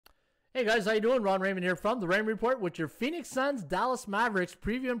Hey guys, how you doing? Ron Raymond here from the Raymond Report with your Phoenix Suns Dallas Mavericks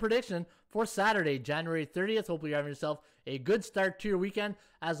preview and prediction for Saturday, January 30th. Hopefully you're having yourself a good start to your weekend.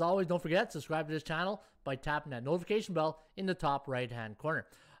 As always, don't forget, subscribe to this channel by tapping that notification bell in the top right-hand corner.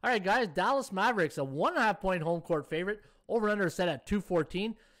 All right, guys, Dallas Mavericks, a 1.5-point home court favorite. Over-under set at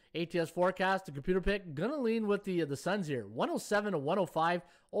 214. ATS forecast, the computer pick, gonna lean with the Suns here. 107 to 105,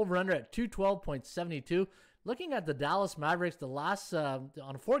 over-under at 212.72. Looking at the Dallas Mavericks, the last on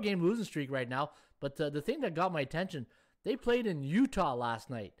a 4-game losing streak right now. But the thing that got my attention, they played in Utah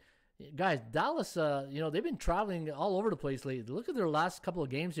last night. Guys, Dallas, they've been traveling all over the place lately. Look at their last couple of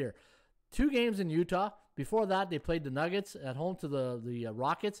games here. 2 games in Utah. Before that, they played the Nuggets at home to the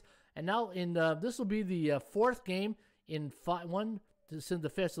Rockets. And now this will be the 4th game in the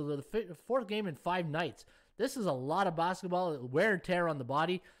 5th. So the 4th game in 5 nights. This is a lot of basketball, wear and tear on the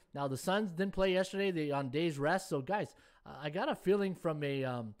body. Now, the Suns didn't play yesterday. They on days rest. So, guys, I got a feeling from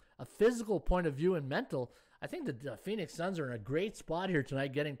a physical point of view and mental, I think the Phoenix Suns are in a great spot here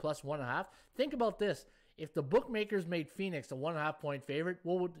tonight, getting plus 1.5. Think about this. If the bookmakers made Phoenix a 1.5-point favorite,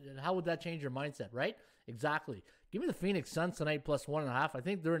 how would that change your mindset, right? Exactly. Give me the Phoenix Suns tonight plus 1.5. I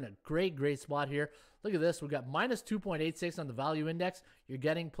think they're in a great spot here. Look at this. We got minus 2.86 on the value index. You're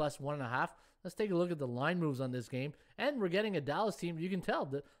getting plus 1.5. Let's take a look at the line moves on this game. And we're getting a Dallas team. You can tell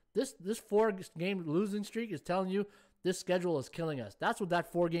that this 4-game losing streak is telling you this schedule is killing us. That's what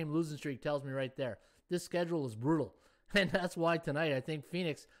that 4-game losing streak tells me right there. This schedule is brutal. And that's why tonight I think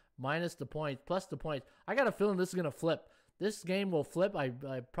Phoenix minus the points, plus the points. I got a feeling this is going to flip. This game will flip. I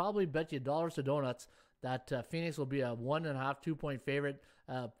probably bet you dollars to donuts that Phoenix will be a 1.5, 2-point favorite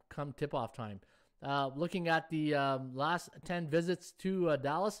come tip-off time. Looking at the last 10 visits to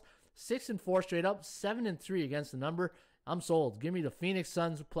Dallas, 6-4 straight up, 7-3 against the number. I'm sold. Give me the Phoenix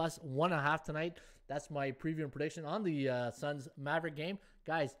Suns plus 1.5 tonight. That's my preview and prediction on the Suns Maverick game.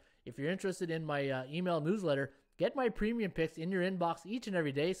 Guys, if you're interested in my email newsletter, get my premium picks in your inbox each and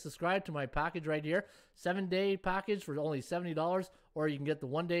every day. Subscribe to my package right here. 7-day package for only $70, or you can get the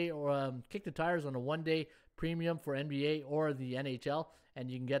 1-day or kick the tires on a 1-day premium for NBA or the NHL,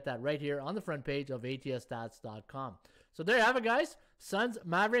 and you can get that right here on the front page of atsstats.com. So there you have it, guys. Suns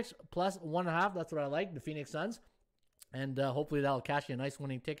Mavericks plus 1.5. That's what I like, the Phoenix Suns. And hopefully that'll cash you a nice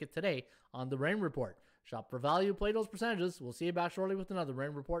winning ticket today on the Raymond Report. Shop for value, play those percentages. We'll see you back shortly with another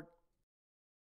Raymond Report.